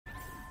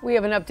We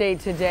have an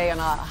update today on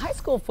a high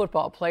school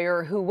football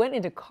player who went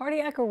into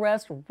cardiac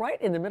arrest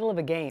right in the middle of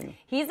a game.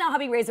 He's now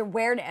helping raise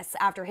awareness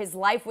after his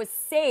life was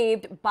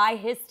saved by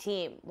his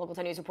team. Local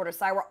 10 News reporter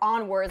Syra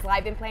Onwar is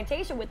live in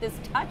Plantation with this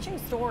touching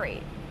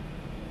story.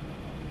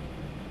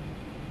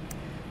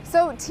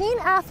 So teen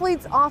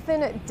athletes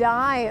often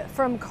die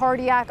from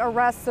cardiac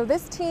arrest. So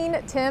this teen,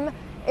 Tim,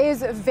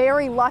 is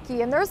very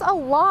lucky, and there's a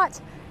lot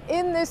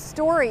in this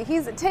story.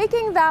 He's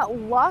taking that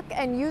luck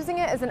and using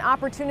it as an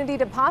opportunity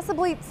to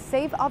possibly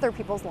save other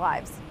people's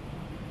lives.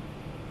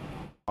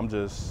 I'm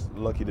just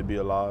lucky to be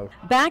alive.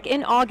 Back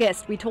in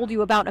August, we told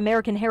you about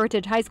American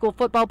Heritage High School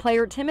football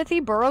player Timothy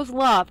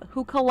Burroughs-Love,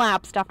 who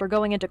collapsed after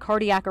going into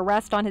cardiac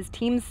arrest on his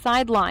team's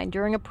sideline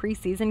during a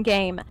preseason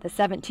game. The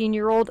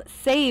 17-year-old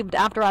saved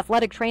after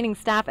athletic training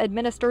staff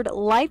administered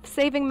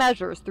life-saving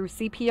measures through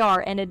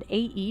CPR and an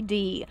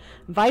AED,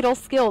 vital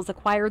skills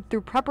acquired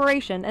through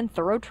preparation and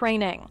thorough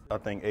training. I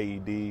think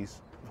AEDs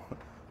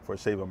for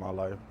saving my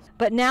life.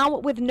 But now,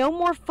 with no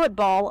more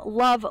football,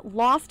 Love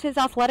lost his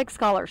athletic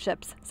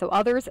scholarships, so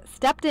others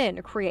stepped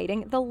in,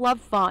 creating the Love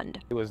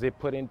Fund. It was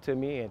put into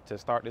me and to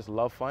start this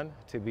Love Fund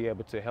to be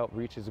able to help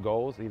reach his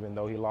goals, even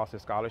though he lost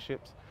his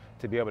scholarships,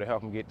 to be able to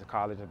help him get to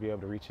college and be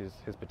able to reach his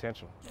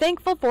potential.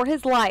 Thankful for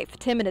his life,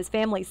 Tim and his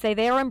family say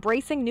they are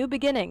embracing new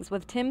beginnings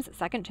with Tim's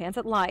second chance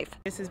at life.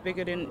 This is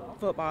bigger than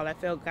football. I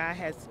feel God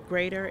has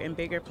greater and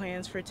bigger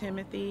plans for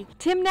Timothy.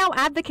 Tim now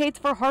advocates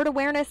for heart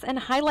awareness and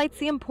highlights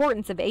the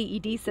importance of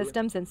AED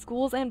systems in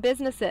schools and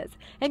businesses.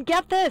 And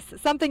get this,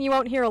 something you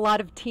won't hear a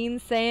lot of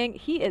teens saying,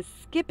 he is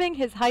skipping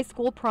his high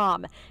school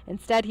prom.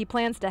 Instead, he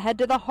plans to head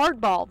to the Heart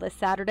Ball this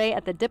Saturday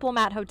at the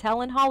Diplomat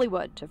Hotel in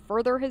Hollywood to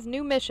further his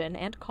new mission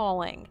and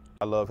calling.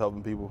 I love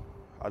helping people.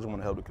 I just want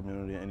to help the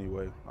community in any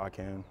way I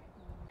can.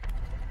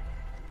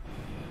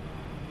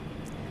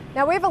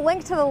 Now we have a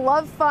link to the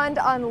Love Fund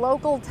on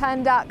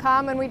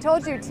local10.com, and we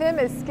told you Tim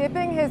is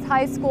skipping his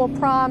high school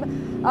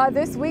prom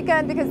this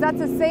weekend because that's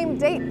the same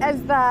date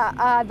as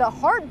the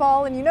Heart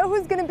Ball. And you know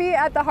who's going to be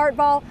at the Heart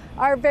Ball?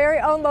 Our very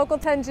own Local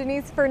 10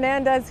 Janice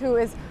Fernandez, who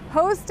is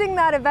hosting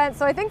that event.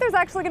 So I think there's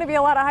actually going to be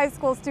a lot of high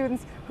school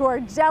students who are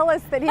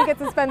jealous that he gets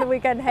to spend the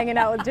weekend hanging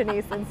out with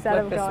Janice instead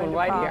of going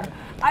to prom. Here.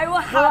 I will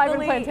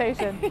happily,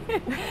 Plantation.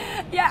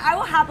 Yeah, I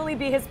will happily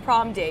be his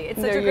prom date.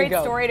 It's such a great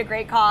story and a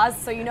great cause.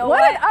 So you know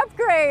what? What an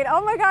upgrade!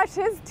 Oh my gosh,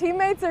 his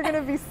teammates are going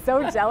to be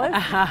so jealous.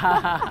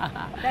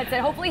 That's it.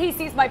 Hopefully he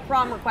sees my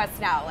prom request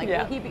now. Like,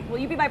 yeah. will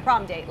you be my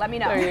prom date? Let me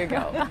know. There you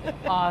go.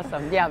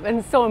 Awesome. Yeah, and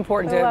it's so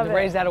important to Love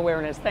raise that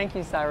awareness. Thank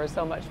you, Syra,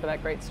 so much for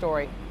that great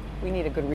story. We need a good